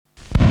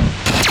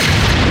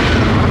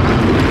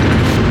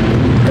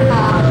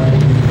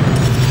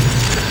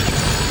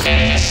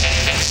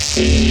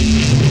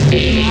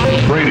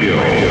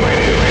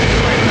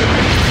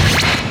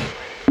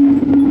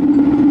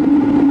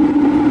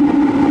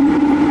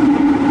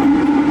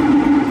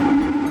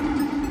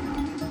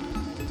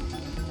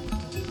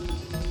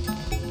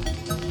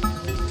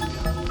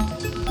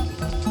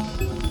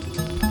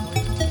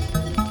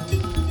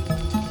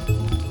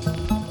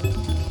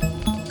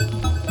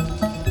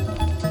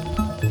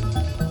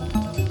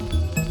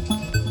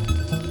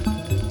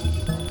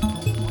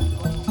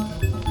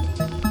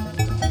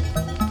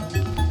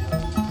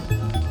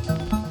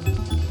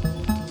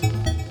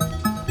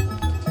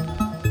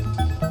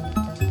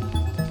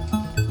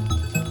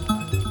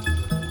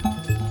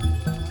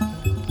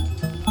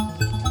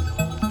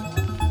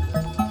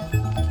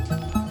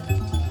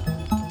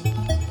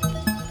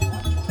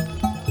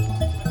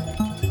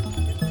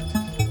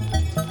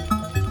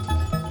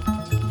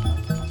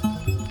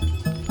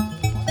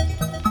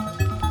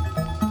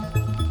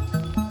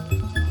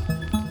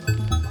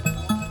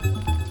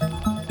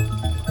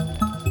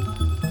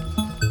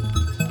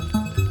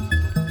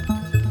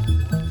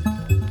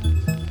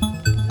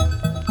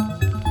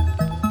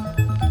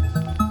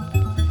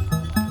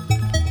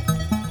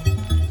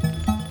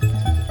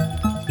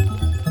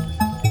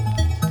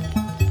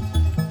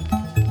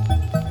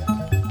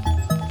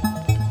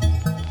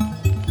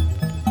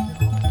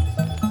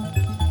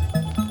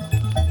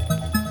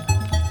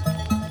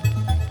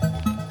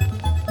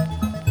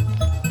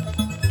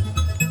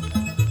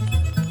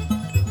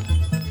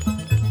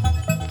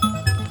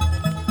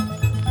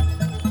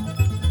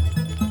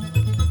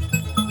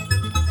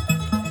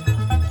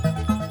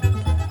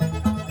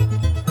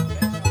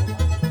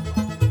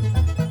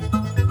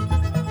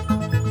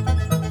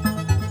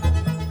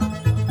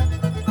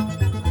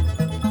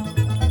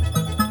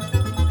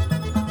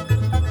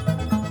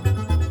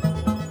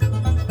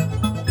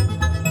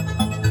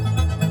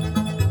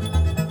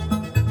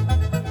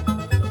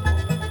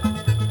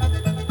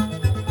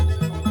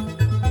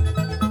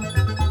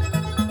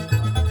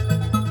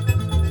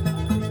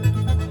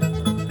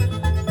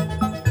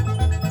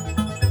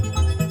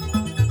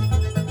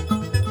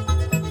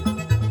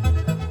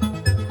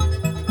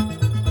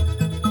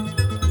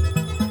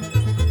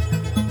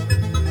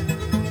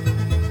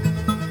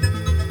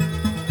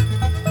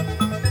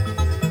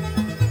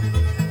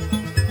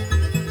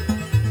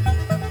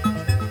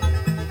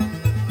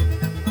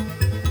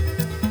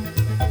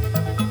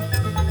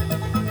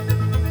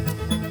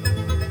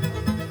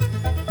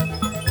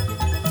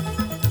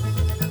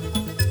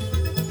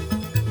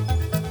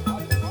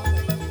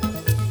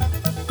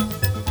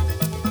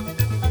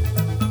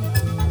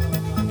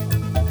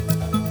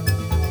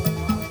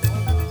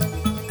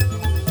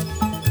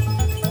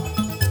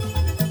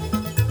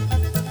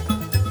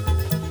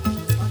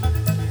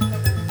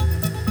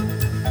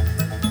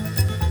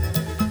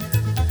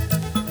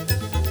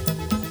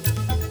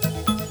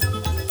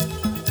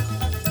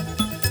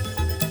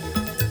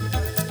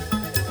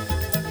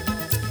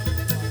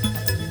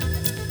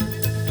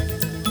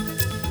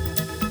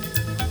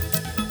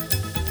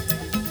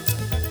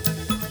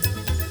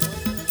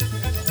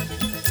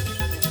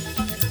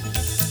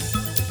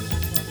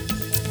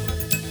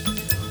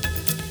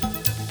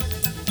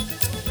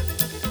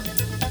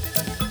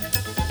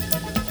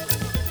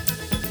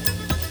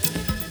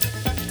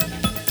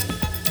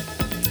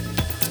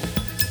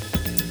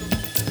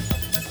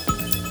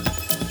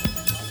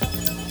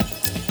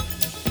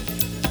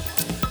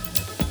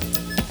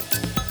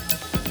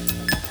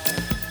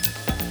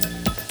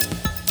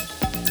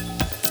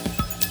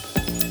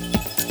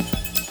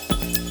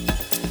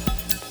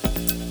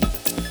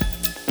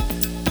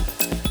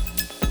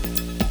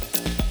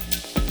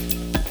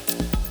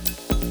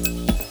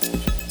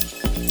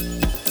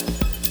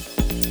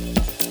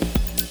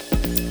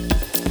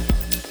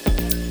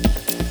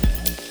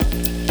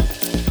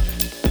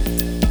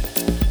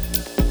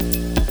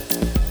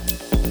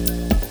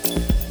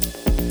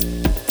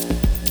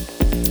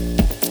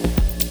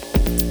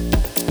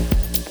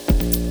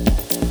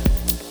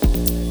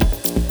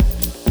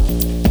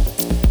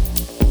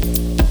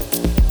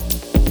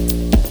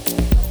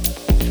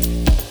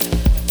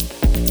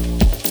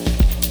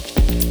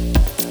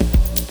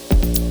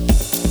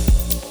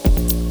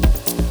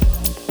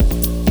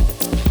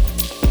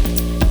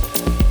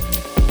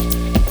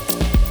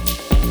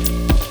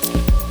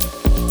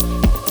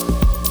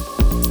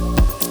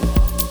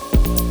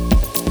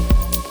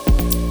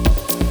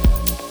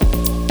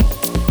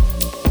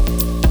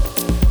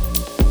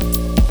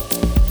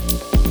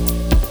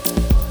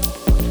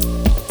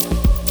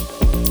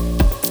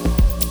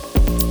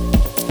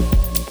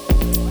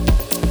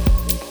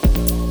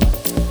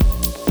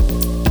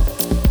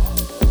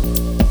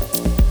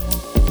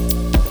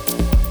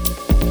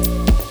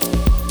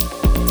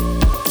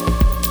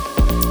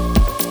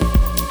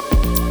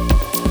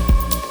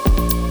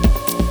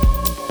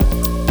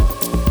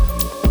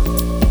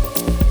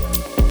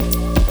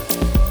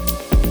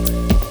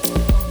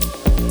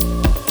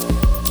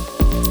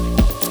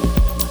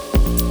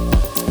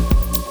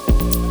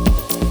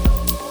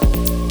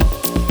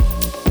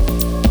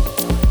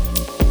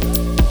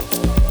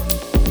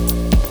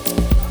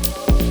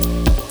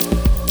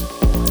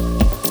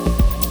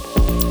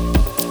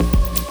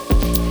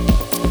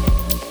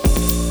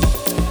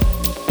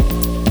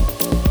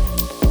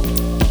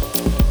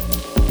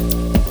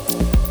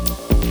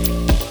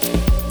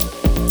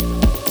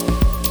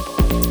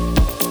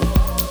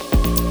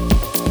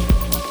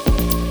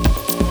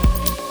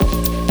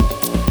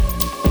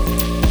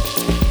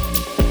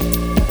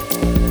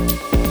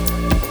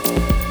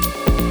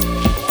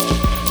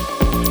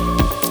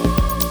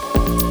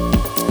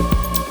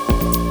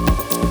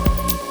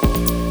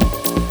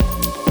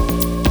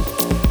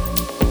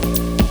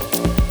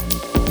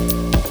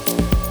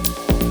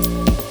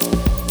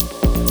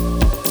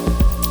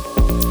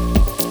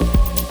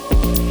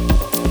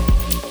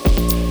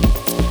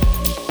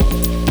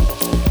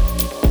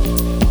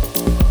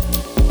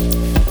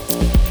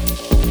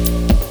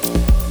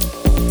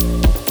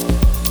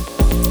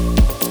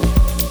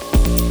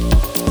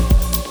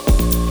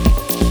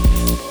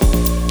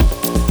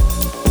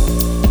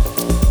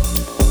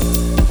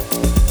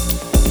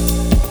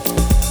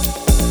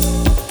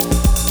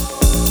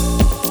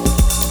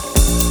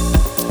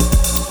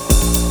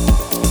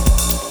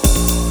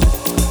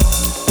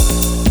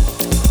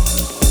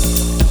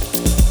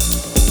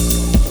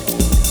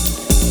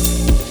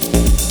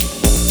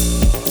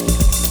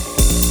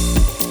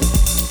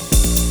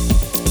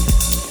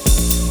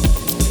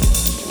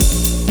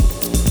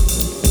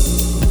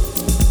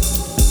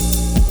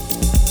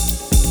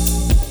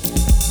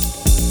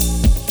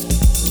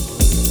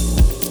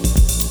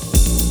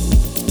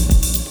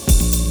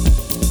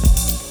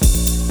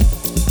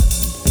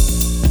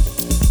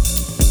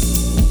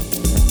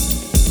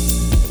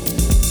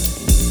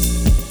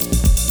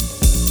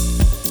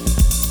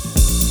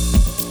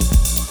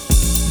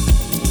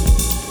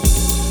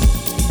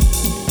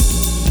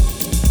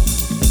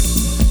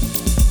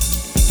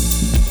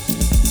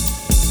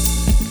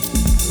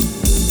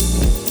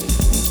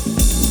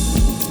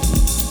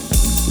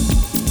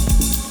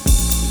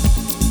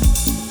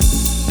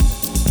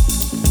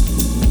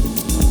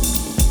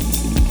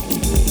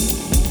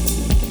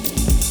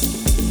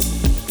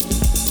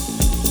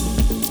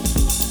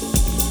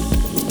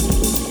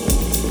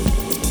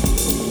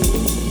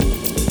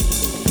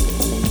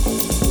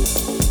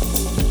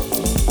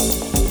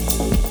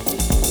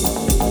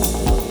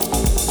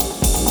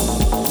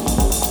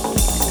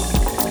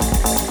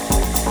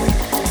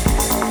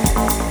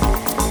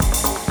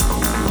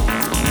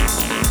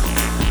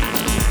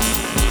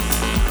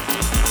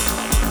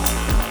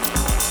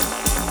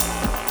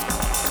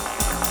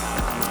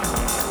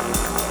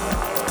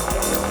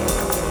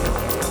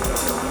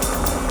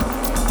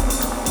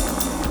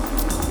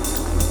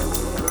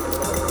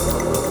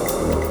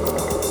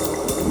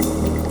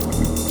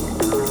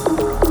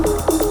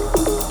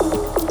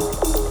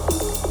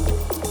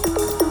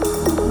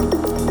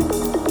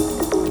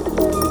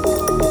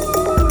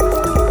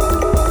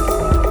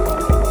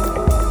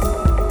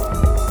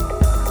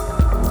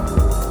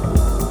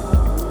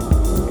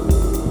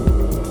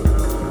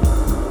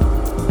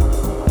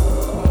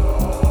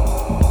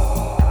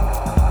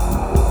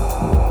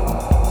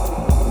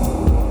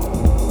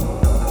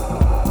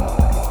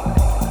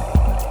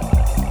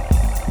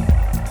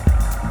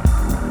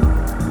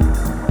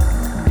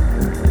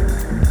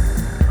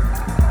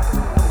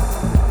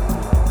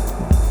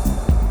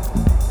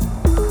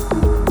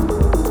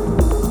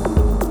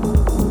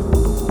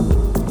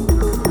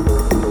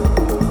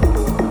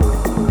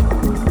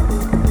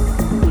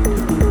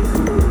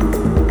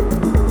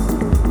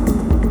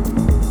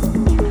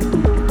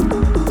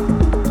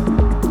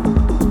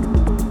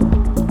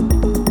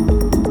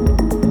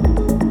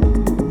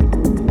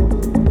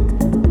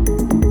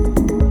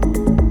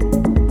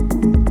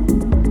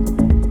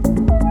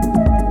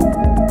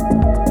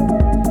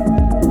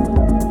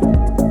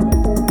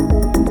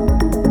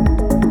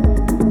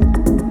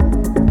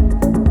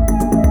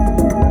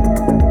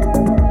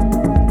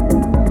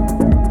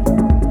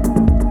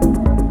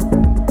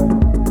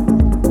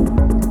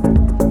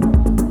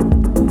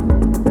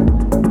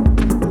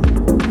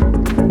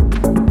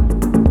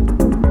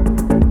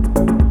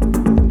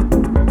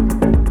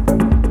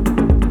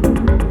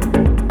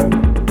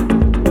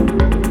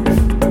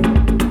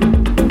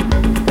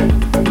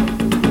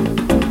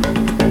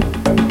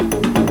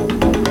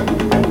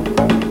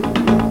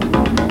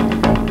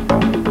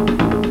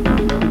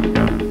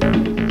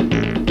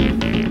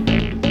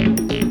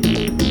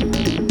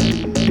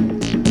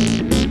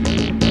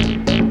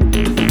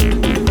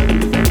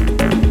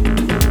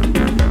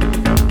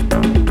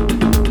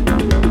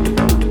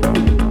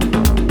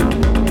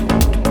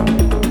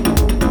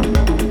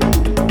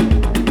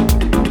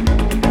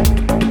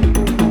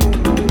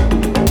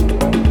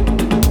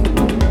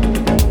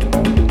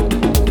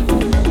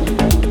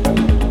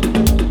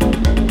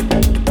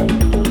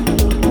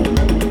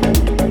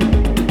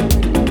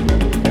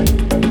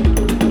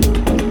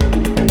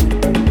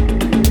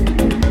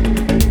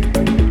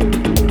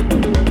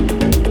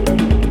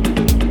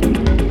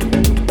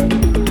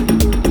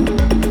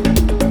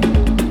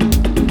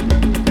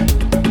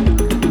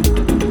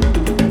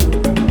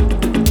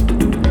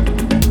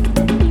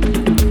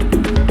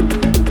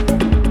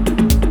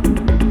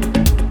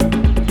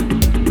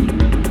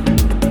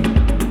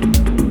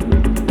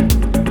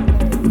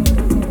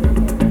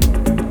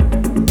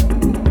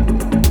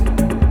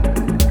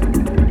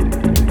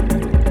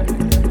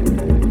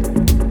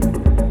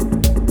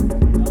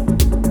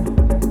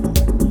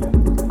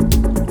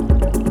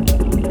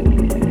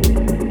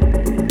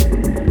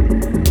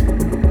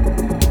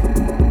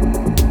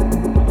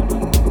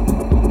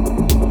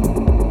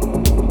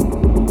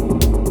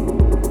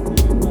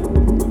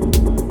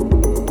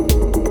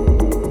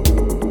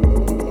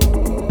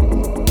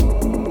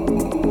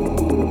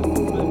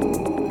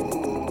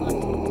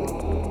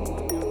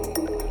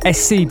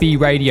SCB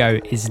Radio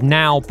is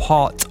now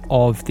part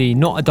of the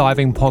Not a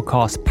Diving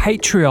Podcast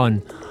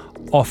Patreon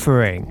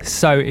offering.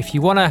 So if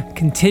you want to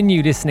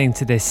continue listening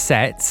to this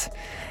set,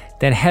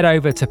 then head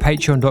over to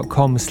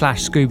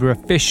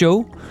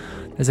patreon.com/scubaofficial.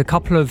 There's a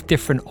couple of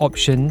different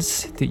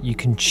options that you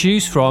can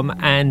choose from,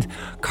 and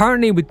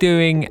currently we're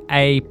doing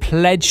a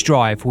pledge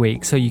drive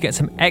week, so you get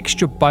some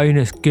extra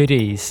bonus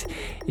goodies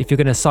if you're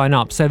going to sign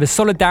up. So the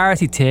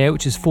Solidarity tier,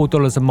 which is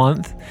 $4 a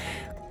month,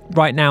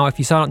 right now if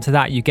you sign up to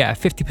that you get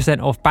a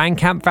 50% off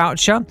Bandcamp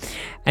voucher,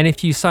 and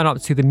if you sign up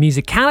to the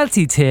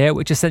Musicality tier,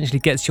 which essentially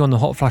gets you on the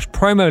Hot Flush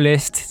promo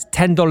list, it's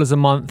 $10 a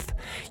month,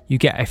 you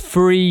get a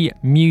free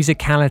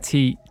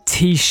Musicality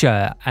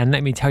t-shirt. And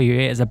let me tell you,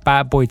 it is a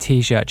bad boy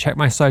t-shirt. Check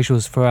my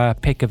socials for a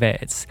pic of it.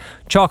 It's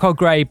charcoal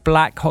grey,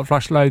 black Hot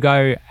Flush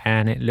logo,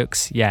 and it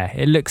looks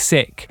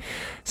sick.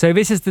 So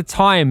this is the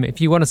time,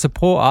 if you want to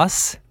support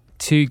us,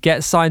 to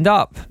get signed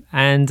up,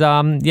 and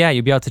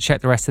you'll be able to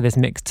check the rest of this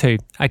mix too.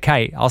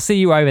 Okay, I'll see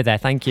you over there.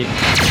 Thank you.